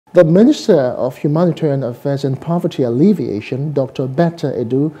The Minister of Humanitarian Affairs and Poverty Alleviation, Dr. Betta,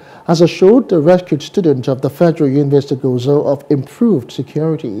 has assured the rescued students of the Federal University of Gusau of improved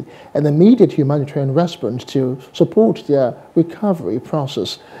security and immediate humanitarian response to support their recovery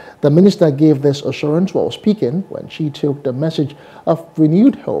process. The minister gave this assurance while speaking when she took the message of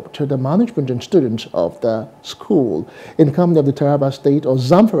renewed hope to the management and students of the school in company of the Taraba State or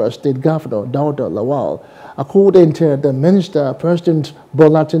Zamfara State Governor Dauda Lawal. According to the minister, President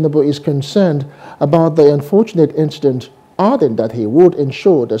Bola Tinubu is concerned about the unfortunate incident, adding that he would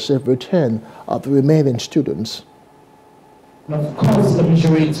ensure the safe return of the remaining students. Of course,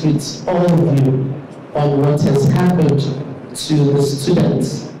 commiserate with all of you on what has happened to the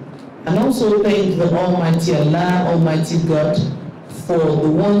students. And also thank the Almighty Allah, Almighty God, for the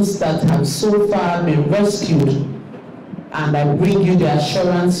ones that have so far been rescued. And I bring you the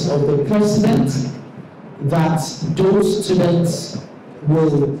assurance of the President that those students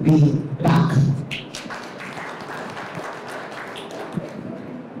will be back.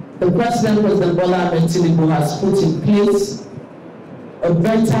 The President Bola Tinubu has put in place a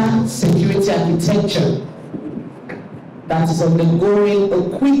better security architecture that is undergoing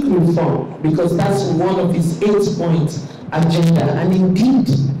a quick reform, because that's one of his 8-point agenda. And indeed,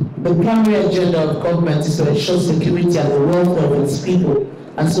 the primary agenda of government is to ensure security and the welfare of its people.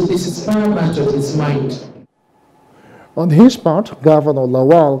 And so this is paramount of his mind. On his part, Governor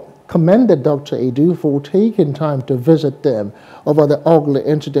Lawal commended Dr. Edu for taking time to visit them over the ugly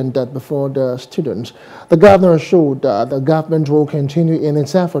incident that before the students. The governor assured that the government will continue in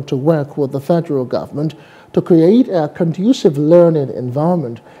its effort to work with the federal government to create a conducive learning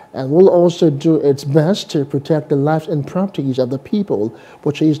environment and will also do its best to protect the lives and properties of the people,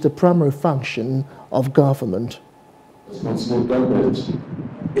 which is the primary function of government. Responsible government,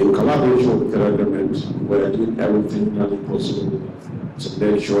 in collaboration with the federal government, we are doing everything possible to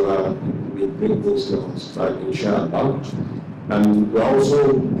make sure we bring those girls back, inshallah. And we're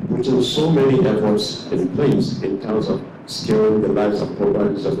also putting so many efforts in place in terms of securing the lives and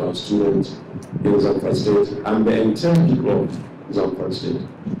properties of our students in Zamfara State and the entire people of Zamfara State.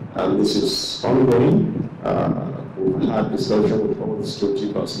 And this is ongoing. We've had discussion with all the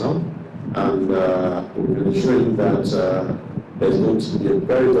security personnel, and we can assure you that there's going to be a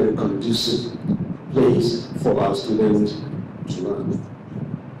very, very conducive place for our students to learn.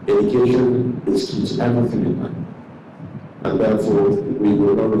 Education is key to everything in life. And therefore, we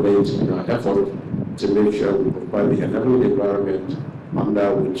will not relate in our effort to make sure we provide the enabling environment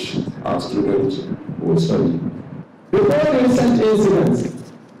under which our students will study. Before recent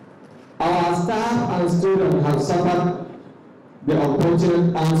incidents, our staff and students have suffered the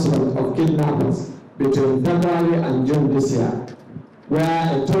unfortunate onslaught of kidnappers between February and June this year,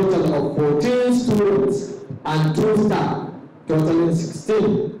 where a total of 14 students and 2 staff, totaling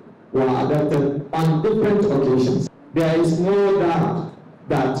 16, were abducted on different occasions. There is no doubt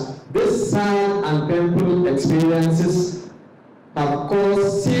that this sad and painful experiences have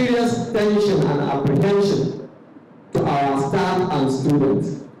caused serious tension and apprehension to our staff and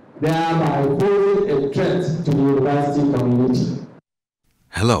students, thereby posing a threat to the university community.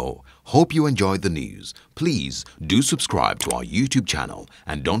 Hello, hope you enjoyed the news. Please do subscribe to our YouTube channel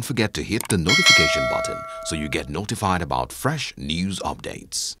and don't forget to hit the notification button so you get notified about fresh news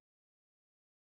updates.